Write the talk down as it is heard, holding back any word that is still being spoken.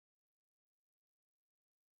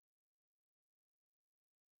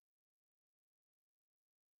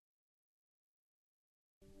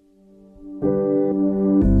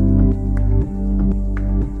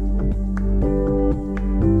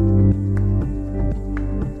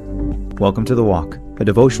Welcome to The Walk, a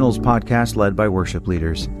devotionals podcast led by worship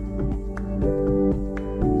leaders.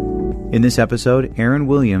 In this episode, Aaron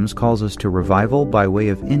Williams calls us to revival by way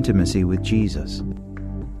of intimacy with Jesus.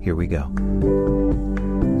 Here we go.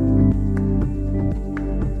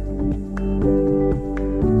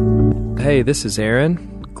 Hey, this is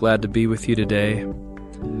Aaron. Glad to be with you today.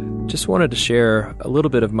 Just wanted to share a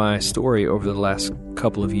little bit of my story over the last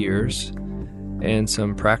couple of years and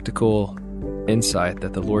some practical insight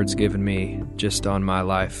that the Lord's given me just on my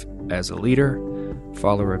life as a leader,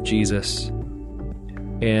 follower of Jesus.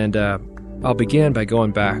 And I'll begin by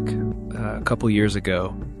going back a couple years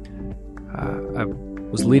ago. I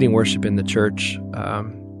was leading worship in the church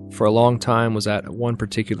for a long time, was at one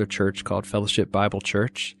particular church called Fellowship Bible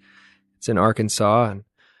Church. It's in Arkansas, and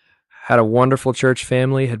had a wonderful church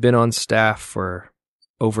family, had been on staff for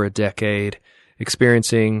over a decade,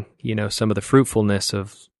 experiencing, some of the fruitfulness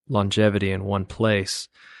of longevity in one place.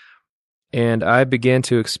 And I began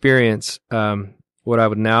to experience what I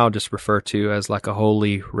would now just refer to as like a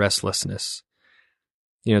holy restlessness.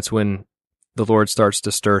 It's when the Lord starts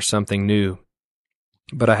to stir something new.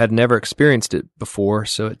 But I had never experienced it before,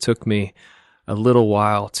 so it took me a little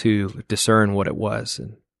while to discern what it was.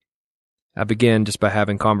 And I began just by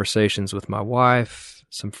having conversations with my wife,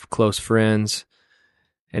 some close friends,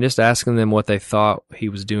 and just asking them what they thought He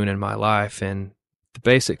was doing in my life. And the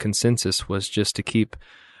basic consensus was just to keep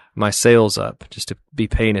my sails up, just to be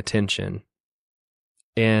paying attention.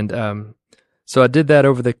 And so I did that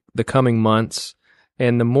over the coming months.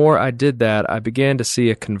 And the more I did that, I began to see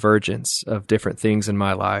a convergence of different things in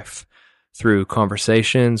my life through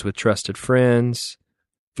conversations with trusted friends,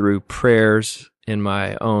 through prayers in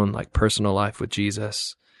my own personal life with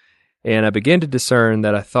Jesus. And I began to discern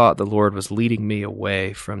that I thought the Lord was leading me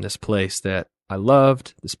away from this place that I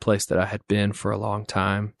loved, this place that I had been for a long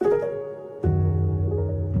time.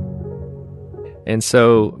 And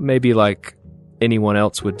so maybe like anyone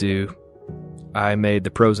else would do, I made the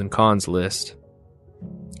pros and cons list,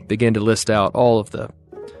 began to list out all of the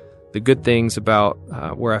good things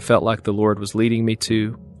about where I felt like the Lord was leading me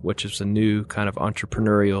to, which is a new kind of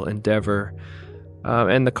entrepreneurial endeavor,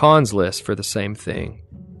 and the cons list for the same thing.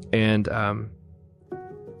 And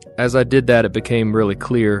as I did that, it became really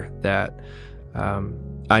clear that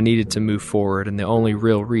I needed to move forward, and the only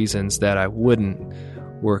real reasons that I wouldn't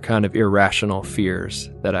were kind of irrational fears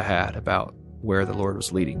that I had about where the Lord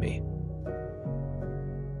was leading me.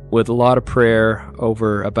 With a lot of prayer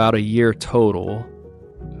over about a year total,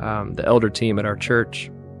 the elder team at our church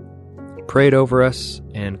prayed over us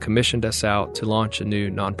and commissioned us out to launch a new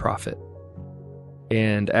nonprofit.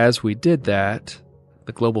 And as we did that,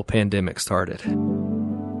 the global pandemic started.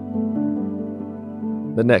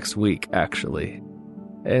 The next week, actually.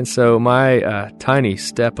 And so my tiny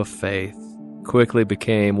step of faith quickly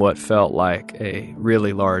became what felt like a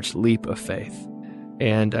really large leap of faith.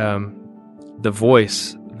 And the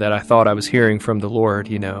voice that I thought I was hearing from the Lord,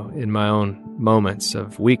 in my own moments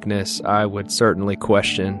of weakness, I would certainly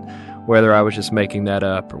question whether I was just making that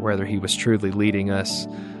up or whether He was truly leading us.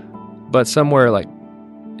 But somewhere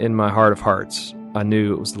in my heart of hearts, I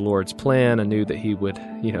knew it was the Lord's plan. I knew that He would,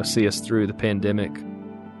 see us through the pandemic.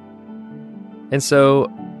 And so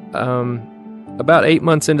about 8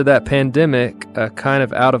 months into that pandemic, kind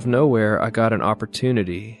of out of nowhere, I got an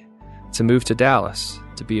opportunity to move to Dallas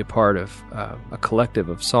to be a part of a collective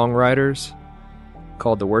of songwriters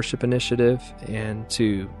called the Worship Initiative, and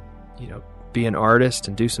to, be an artist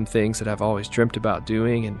and do some things that I've always dreamt about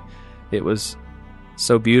doing. And it was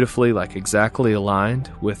so beautifully, exactly aligned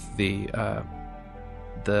with the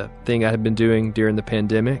thing I had been doing during the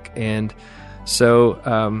pandemic. And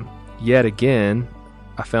so, yet again,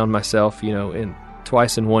 I found myself,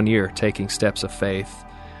 twice in 1 year taking steps of faith,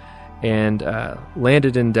 and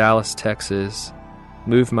landed in Dallas, Texas,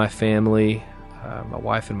 moved my family, my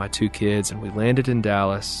wife and my 2 kids, and we landed in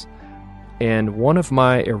Dallas. And one of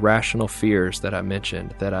my irrational fears that I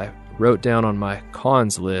mentioned, that I wrote down on my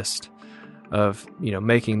cons list of,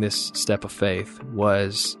 making this step of faith,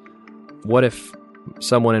 was, what if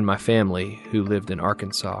someone in my family who lived in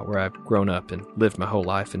Arkansas, where I've grown up and lived my whole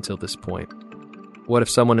life until this point, what if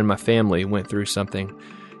someone in my family went through something,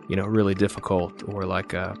 really difficult, or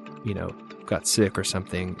got sick or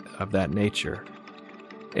something of that nature?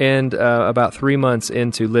 And about 3 months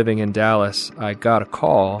into living in Dallas, I got a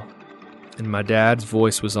call, and my dad's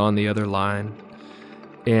voice was on the other line,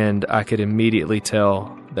 and I could immediately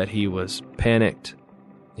tell that he was panicked,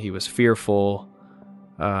 he was fearful,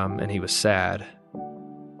 and he was sad.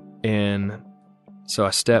 And so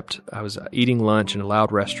I was eating lunch in a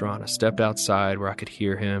loud restaurant. I stepped outside where I could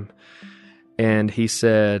hear him, and he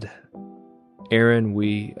said, Aaron,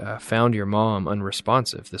 we found your mom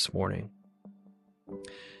unresponsive this morning.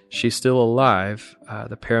 She's still alive.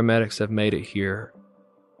 The paramedics have made it here.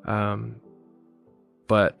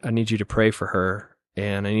 But I need you to pray for her,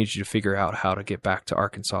 and I need you to figure out how to get back to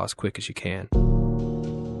Arkansas as quick as you can.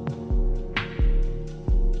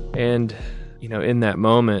 And, in that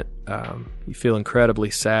moment, you feel incredibly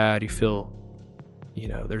sad. You feel,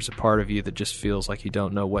 there's a part of you that just feels like you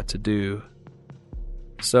don't know what to do.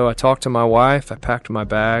 So I talked to my wife, I packed my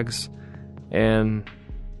bags, and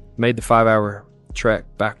made the 5-hour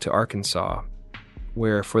trek back to Arkansas,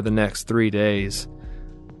 where for the next 3 days,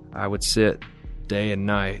 I would sit day and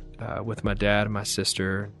night with my dad and my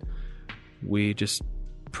sister. We just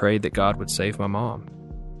prayed that God would save my mom.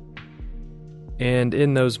 And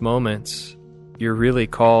in those moments, you're really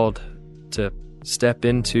called to step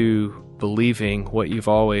into believing what you've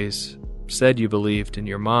always said you believed in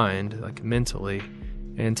your mind, like mentally,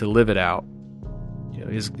 and to live it out.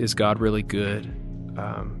 Is God really good?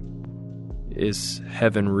 Is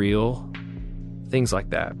heaven real? Things like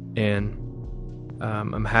that. And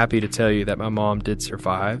I'm happy to tell you that my mom did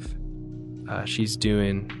survive. She's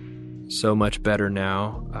doing so much better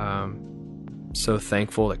now. So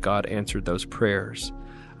thankful that God answered those prayers.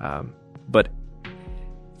 But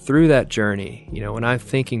through that journey, when I'm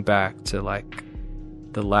thinking back to like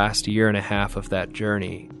the last year and a half of that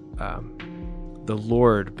journey, the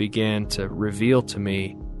Lord began to reveal to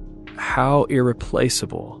me how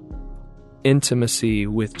irreplaceable intimacy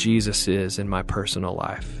with Jesus is in my personal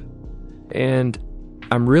life. And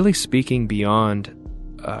I'm really speaking beyond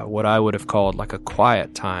what I would have called like a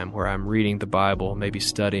quiet time where I'm reading the Bible, maybe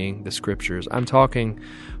studying the scriptures. I'm talking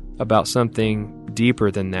about something deeper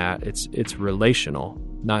than that. It's relational,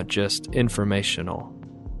 not just informational.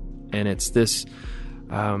 And it's this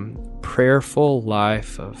prayerful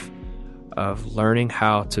life of learning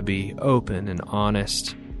how to be open and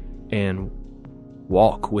honest and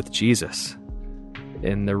walk with Jesus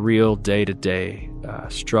in the real day-to-day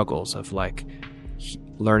struggles of like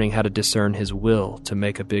learning how to discern his will to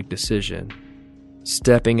make a big decision,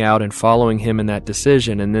 stepping out and following him in that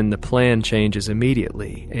decision, and then the plan changes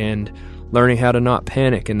immediately, and learning how to not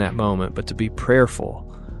panic in that moment, but to be prayerful.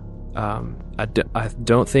 I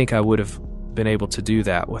don't think I would have been able to do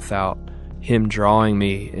that without him drawing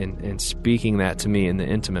me and speaking that to me in the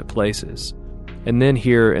intimate places. And then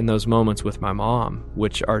here in those moments with my mom,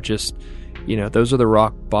 which are just, those are the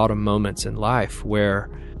rock bottom moments in life where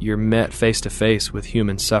you're met face to face with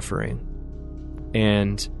human suffering.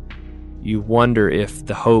 And you wonder if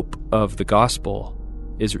the hope of the gospel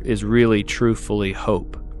is really truthfully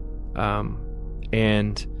hope.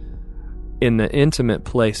 And in the intimate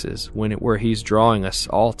places where he's drawing us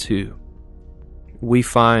all to, we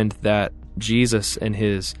find that Jesus and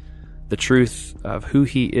the truth of who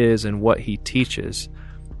he is and what he teaches,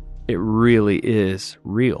 it really is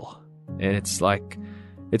real. And it's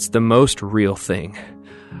the most real thing.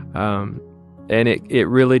 And it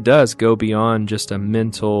really does go beyond just a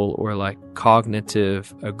mental or like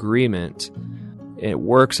cognitive agreement. It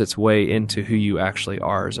works its way into who you actually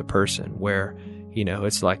are as a person, where,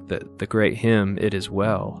 it's like the great hymn, "It Is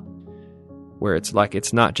Well," where it's like,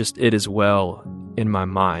 it's not just "it is well" in my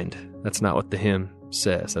mind. That's not what the hymn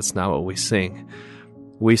says. That's not what we sing.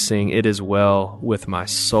 We sing, "It is well with my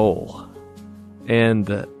soul." And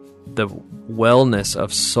the wellness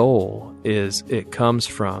of soul it comes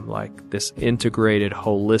from like this integrated,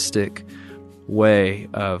 holistic way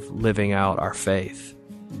of living out our faith.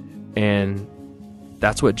 And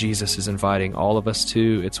that's what Jesus is inviting all of us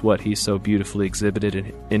to. It's what he so beautifully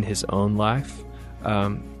exhibited in his own life.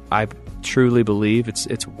 I truly believe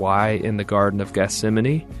it's why in the Garden of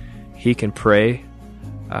Gethsemane he can pray,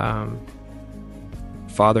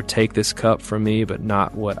 "Father, take this cup from me, but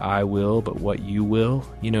not what I will, but what you will."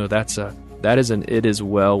 That is an "it is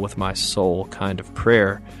well with my soul" kind of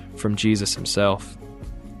prayer from Jesus himself.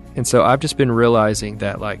 And so I've just been realizing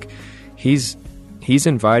that like he's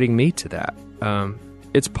inviting me to that.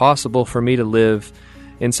 It's possible for me to live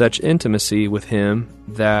in such intimacy with him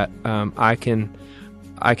that I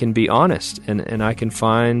can be honest and I can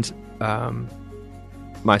find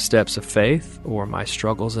my steps of faith or my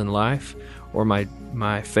struggles in life or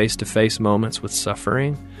my face-to-face moments with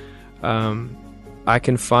suffering. I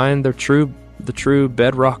can find the true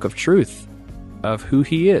bedrock of truth of who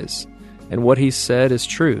he is and what he said is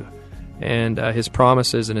true. And his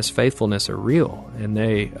promises and his faithfulness are real, and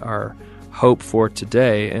they are hope for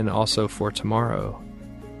today and also for tomorrow.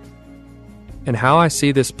 And how I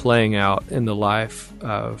see this playing out in the life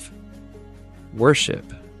of worship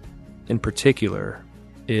in particular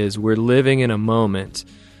is we're living in a moment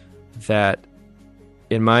that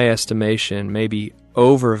in my estimation, maybe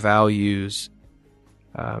overvalues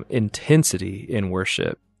intensity in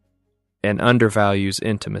worship and undervalues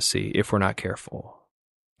intimacy if we're not careful.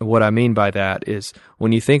 What I mean by that is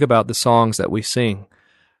when you think about the songs that we sing,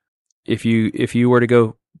 if you were to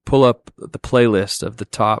go pull up the playlist of the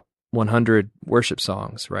top 100 worship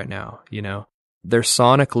songs right now, they're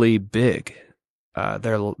sonically big.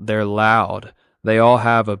 They're loud. They all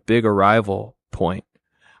have a big arrival point.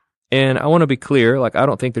 And I want to be clear, I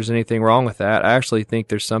don't think there's anything wrong with that. I actually think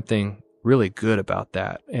there's something really good about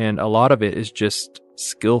that. And a lot of it is just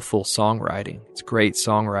skillful songwriting. It's great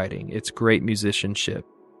songwriting. It's great musicianship.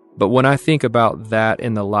 But when I think about that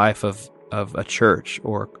in the life of a church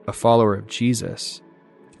or a follower of Jesus,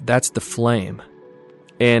 that's the flame.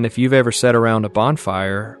 And if you've ever sat around a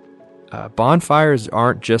bonfire, bonfires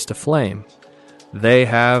aren't just a flame. They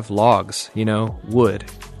have logs, wood,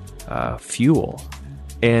 fuel.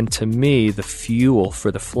 And to me, the fuel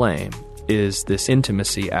for the flame is this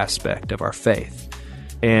intimacy aspect of our faith.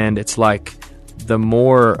 And it's like the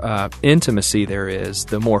more intimacy there is,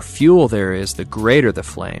 the more fuel there is, the greater the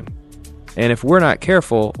flame. And if we're not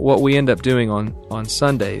careful, what we end up doing on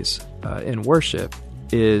Sundays in worship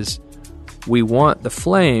is we want the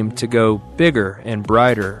flame to go bigger and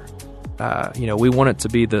brighter. We want it to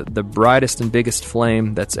be the brightest and biggest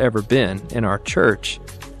flame that's ever been in our church,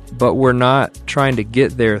 but we're not trying to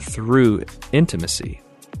get there through intimacy.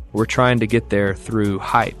 We're trying to get there through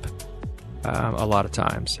hype a lot of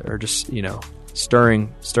times, or just, stirring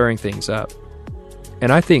things up.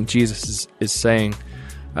 And I think Jesus is saying,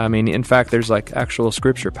 in fact, there's actual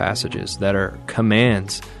scripture passages that are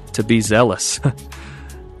commands to be zealous,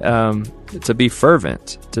 to be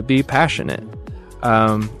fervent, to be passionate.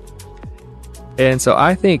 And so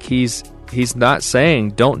I think he's not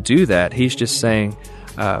saying don't do that. He's just saying,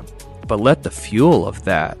 but let the fuel of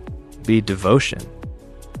that be devotion.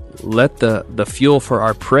 Let the fuel for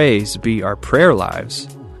our praise be our prayer lives.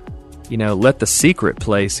 Let the secret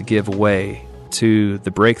place give way to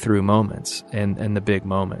the breakthrough moments and the big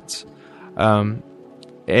moments.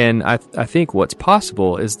 And I think what's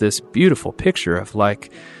possible is this beautiful picture of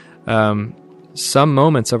some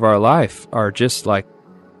moments of our life are just like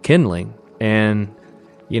kindling, and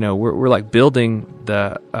we're like building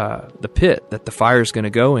the pit that the fire's going to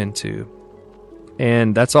go into,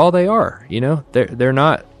 and that's all they are. They're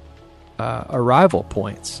not arrival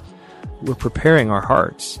points. We're preparing our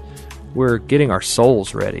hearts. We're getting our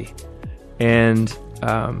souls ready, and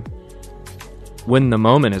when the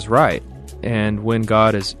moment is right, and when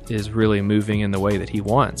God is really moving in the way that He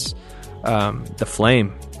wants, the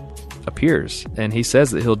flame appears, and He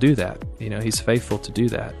says that He'll do that. He's faithful to do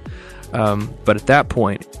that. But at that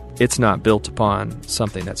point, it's not built upon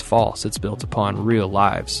something that's false. It's built upon real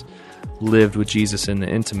lives lived with Jesus in the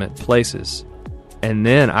intimate places. And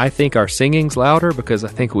then I think our singing's louder because I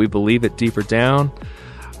think we believe it deeper down.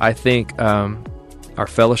 I think our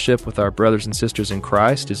fellowship with our brothers and sisters in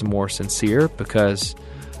Christ is more sincere because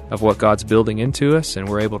of what God's building into us, and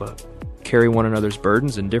we're able to carry one another's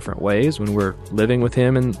burdens in different ways when we're living with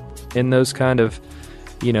Him in those kind of,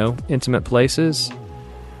 intimate places.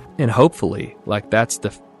 And hopefully, that's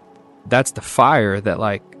the fire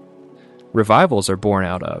that revivals are born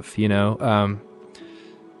out of.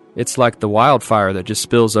 It's like the wildfire that just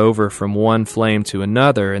spills over from one flame to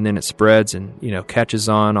another, and then it spreads and catches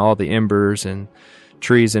on all the embers and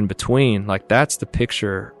trees in between. That's the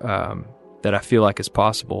picture that I feel like is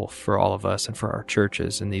possible for all of us and for our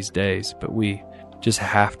churches in these days. But we just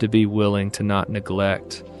have to be willing to not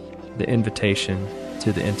neglect the invitation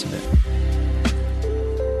to the intimate.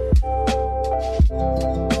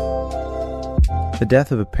 The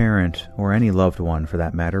death of a parent, or any loved one for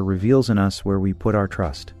that matter, reveals in us where we put our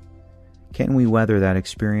trust. Can we weather that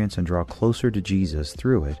experience and draw closer to Jesus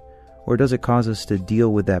through it, or does it cause us to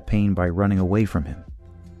deal with that pain by running away from Him?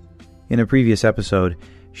 In a previous episode,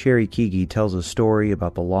 Sherry Keegi tells a story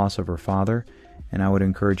about the loss of her father, and I would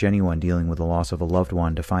encourage anyone dealing with the loss of a loved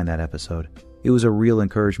one to find that episode. It was a real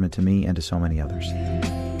encouragement to me and to so many others.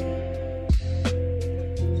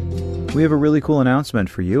 We have a really cool announcement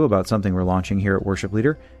for you about something we're launching here at Worship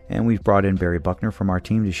Leader, and we've brought in Barry Buckner from our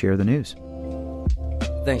team to share the news.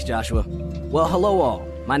 Thanks, Joshua. Well, hello all.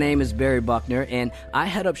 My name is Barry Buckner, and I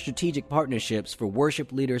head up strategic partnerships for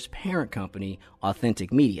Worship Leader's parent company,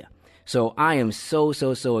 Authentic Media. So I am so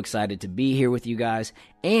excited to be here with you guys,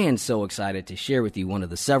 and so excited to share with you one of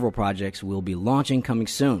the several projects we'll be launching coming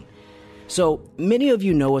soon. So many of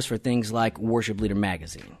you know us for things like Worship Leader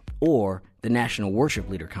Magazine or the National Worship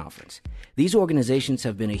Leader Conference. These organizations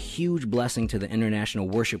have been a huge blessing to the international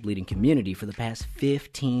worship leading community for the past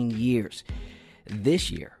 15 years.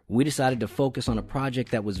 This year, we decided to focus on a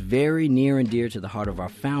project that was very near and dear to the heart of our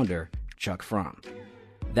founder, Chuck Fromm.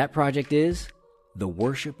 That project is the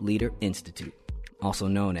Worship Leader Institute, also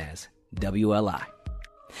known as WLI.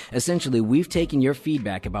 Essentially, we've taken your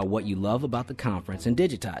feedback about what you love about the conference and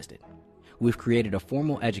digitized it. We've created a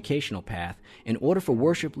formal educational path in order for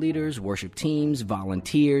worship leaders, worship teams,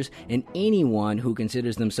 volunteers, and anyone who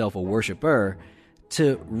considers themselves a worshiper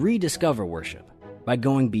to rediscover worship by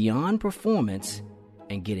going beyond performance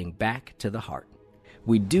and getting back to the heart.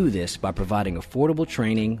 We do this by providing affordable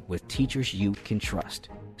training with teachers you can trust.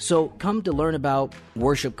 So come to learn about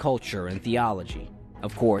worship culture and theology.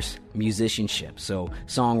 Of course, musicianship, so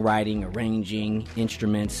songwriting, arranging,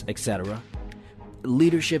 instruments, etc.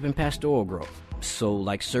 Leadership and pastoral growth, so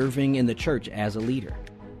like serving in the church as a leader.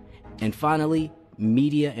 And finally,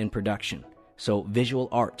 media and production, so visual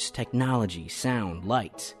arts, technology, sound,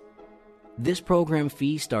 lights. This program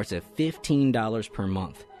fee starts at $15 per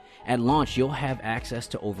month. At launch, you'll have access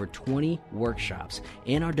to over 20 workshops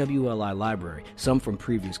in our WLI library, some from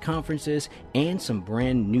previous conferences and some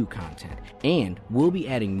brand new content. And we'll be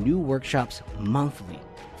adding new workshops monthly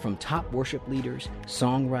from top worship leaders,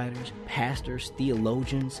 songwriters, pastors,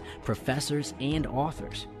 theologians, professors, and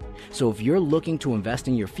authors. So if you're looking to invest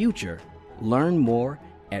in your future, learn more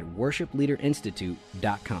at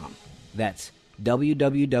worshipleaderinstitute.com. That's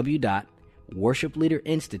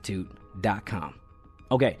www.worshipleaderinstitute.com.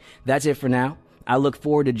 Okay, that's it for now. I look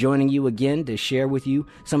forward to joining you again to share with you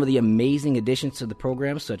some of the amazing additions to the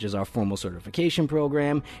program, such as our formal certification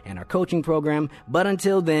program and our coaching program. But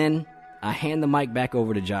until then, I hand the mic back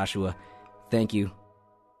over to Joshua. Thank you.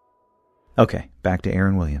 Okay, back to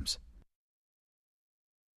Aaron Williams.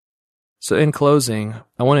 So in closing,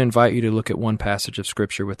 I want to invite you to look at one passage of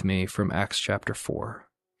Scripture with me from Acts chapter 4.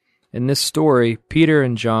 In this story, Peter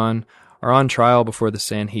and John are on trial before the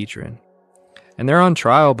Sanhedrin. And they're on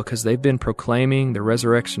trial because they've been proclaiming the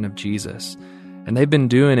resurrection of Jesus. And they've been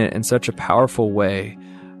doing it in such a powerful way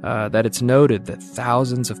that it's noted that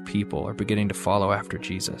thousands of people are beginning to follow after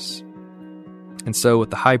Jesus. And so with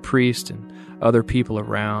the high priest and other people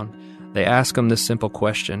around, they ask him this simple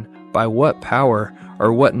question: by what power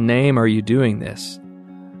or what name are you doing this?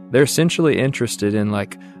 They're essentially interested in,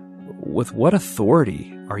 with what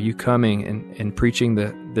authority are you coming and preaching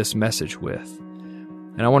this message with?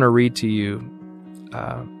 And I want to read to you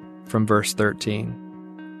from verse 13,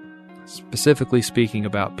 specifically speaking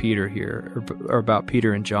about Peter here, or about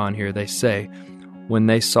Peter and John here. They say, when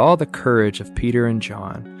they saw the courage of Peter and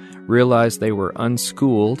John, realized they were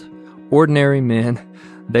unschooled, ordinary men,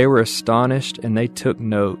 they were astonished, and they took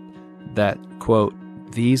note that, quote,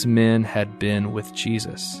 these men had been with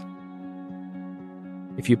Jesus.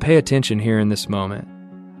 If you pay attention here in this moment,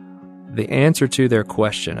 the answer to their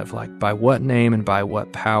question of by what name and by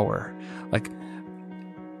what power,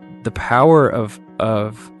 the power of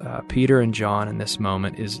Peter and John in this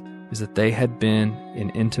moment is that they had been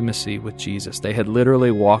in intimacy with Jesus. They had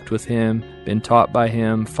literally walked with him, been taught by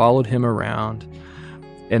him, followed him around.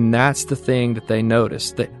 And that's the thing that they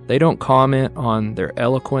notice. They don't comment on their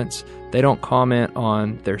eloquence. They don't comment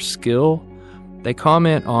on their skill. They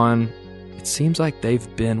comment on, it seems like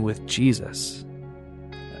they've been with Jesus.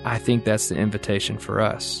 I think that's the invitation for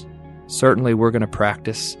us. Certainly we're going to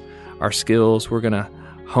practice our skills. We're going to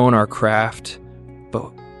hone our craft.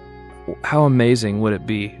 But how amazing would it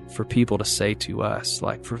be for people to say to us,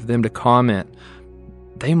 for them to comment,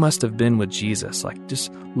 they must have been with Jesus. Just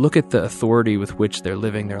look at the authority with which they're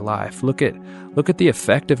living their life. Look at the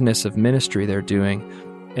effectiveness of ministry they're doing.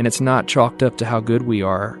 And it's not chalked up to how good we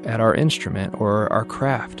are at our instrument or our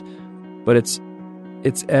craft, but it's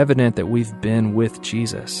evident that we've been with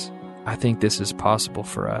Jesus. I think this is possible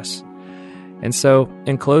for us. And so,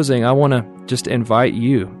 in closing, I want to just invite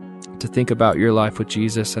you to think about your life with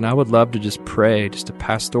Jesus, and I would love to just pray, just a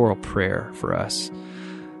pastoral prayer for us,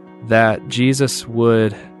 that Jesus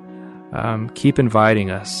would keep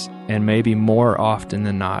inviting us, and maybe more often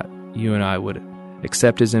than not, you and I would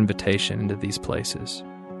accept his invitation into these places.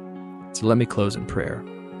 So let me close in prayer.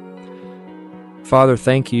 Father,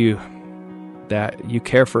 thank you that you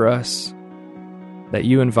care for us, that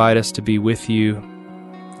you invite us to be with you,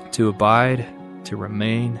 to abide, to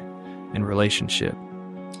remain in relationship.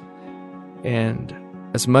 And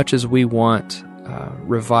as much as we want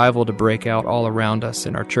revival to break out all around us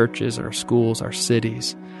in our churches, our schools, our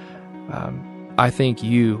cities, I think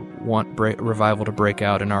you want revival to break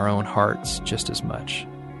out in our own hearts just as much,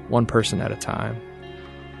 one person at a time.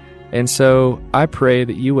 And so I pray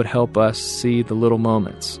that you would help us see the little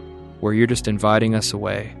moments where you're just inviting us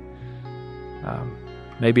away.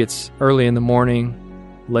 Maybe it's early in the morning,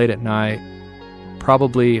 late at night,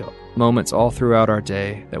 probably moments all throughout our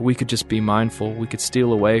day that we could just be mindful, we could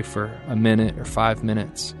steal away for a minute or 5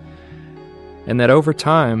 minutes. And that over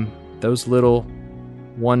time, those little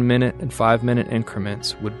 1 minute and 5 minute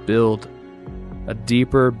increments would build a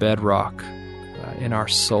deeper bedrock in our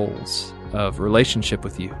souls of relationship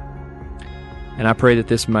with you. And I pray that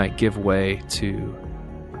this might give way to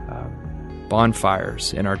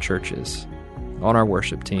bonfires in our churches, on our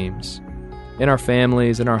worship teams, in our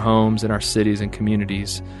families, in our homes, in our cities and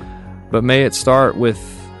communities. But may it start with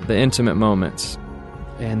the intimate moments,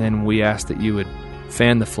 and then we ask that you would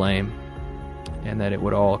fan the flame and that it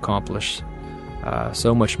would all accomplish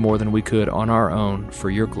so much more than we could on our own for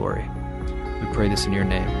your glory. We pray this in your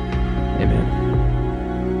name. Amen.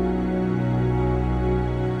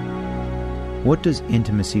 What does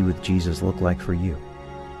intimacy with Jesus look like for you?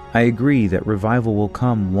 I agree that revival will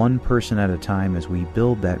come one person at a time as we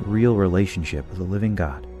build that real relationship with the living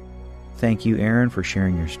God. Thank you, Aaron, for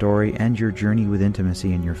sharing your story and your journey with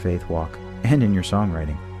intimacy in your faith walk and in your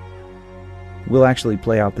songwriting. We'll actually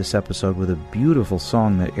play out this episode with a beautiful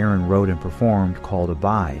song that Aaron wrote and performed called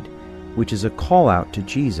Abide, which is a call out to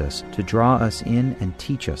Jesus to draw us in and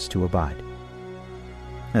teach us to abide.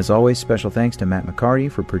 As always, special thanks to Matt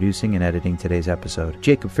McCarty for producing and editing today's episode.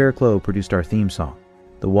 Jacob Fairclough produced our theme song.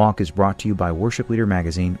 The Walk is brought to you by Worship Leader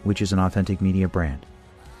Magazine, which is an Authentic Media brand.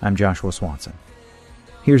 I'm Joshua Swanson.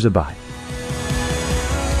 Here's Abide.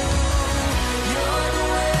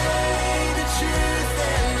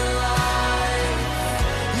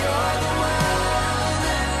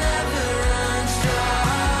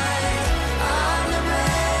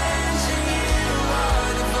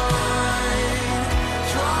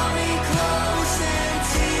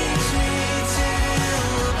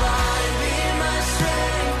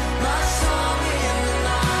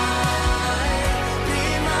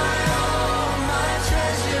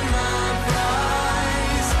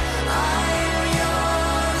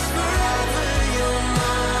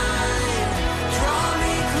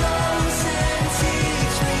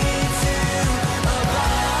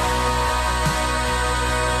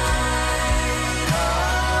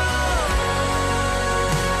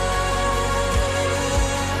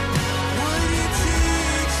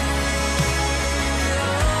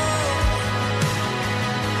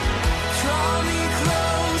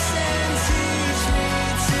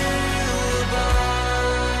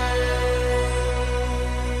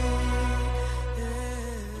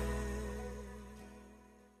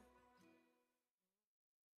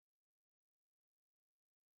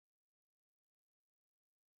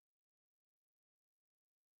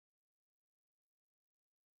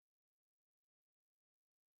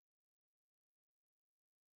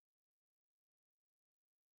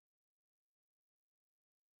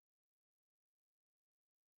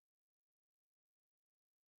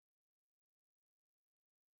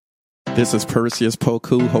 This is Perseus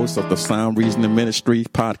Poku, host of the Sound Reasoning Ministry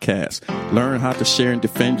podcast. Learn how to share and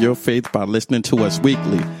defend your faith by listening to us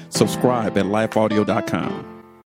weekly. Subscribe at lifeaudio.com.